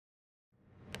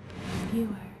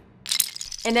Viewer.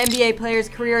 An NBA player's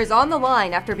career is on the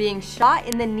line after being shot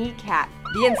in the kneecap.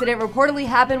 The incident reportedly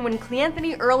happened when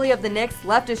Cleanthony Early of the Knicks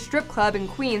left a strip club in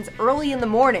Queens early in the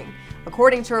morning.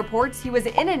 According to reports, he was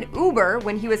in an Uber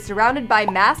when he was surrounded by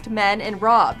masked men and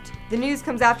robbed. The news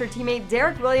comes after teammate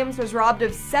Derrick Williams was robbed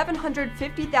of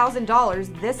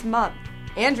 $750,000 this month.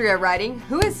 Andrea writing,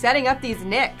 "Who is setting up these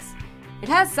Knicks?" It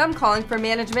has some calling for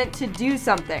management to do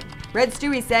something. Red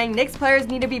Stewie saying Knicks players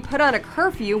need to be put on a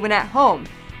curfew when at home.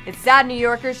 It's sad New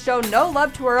Yorkers show no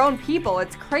love to our own people,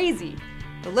 it's crazy.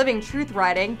 The Living Truth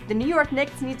writing, the New York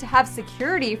Knicks need to have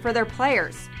security for their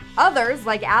players. Others,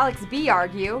 like Alex B,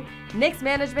 argue, Knicks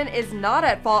management is not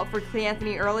at fault for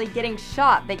Cleanthony Early getting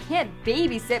shot. They can't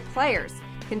babysit players.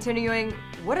 Continuing,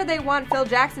 what do they want Phil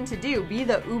Jackson to do, be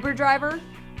the Uber driver?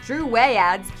 Drew Way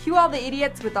adds, cue all the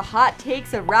idiots with the hot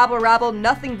takes of rabble rabble,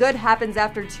 nothing good happens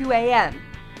after 2 a.m.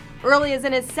 Early is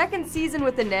in his second season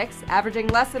with the Knicks, averaging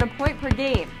less than a point per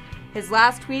game. His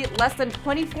last tweet less than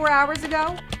 24 hours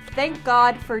ago, thank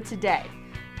God for today.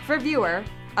 For Viewer,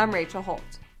 I'm Rachel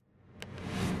Holt.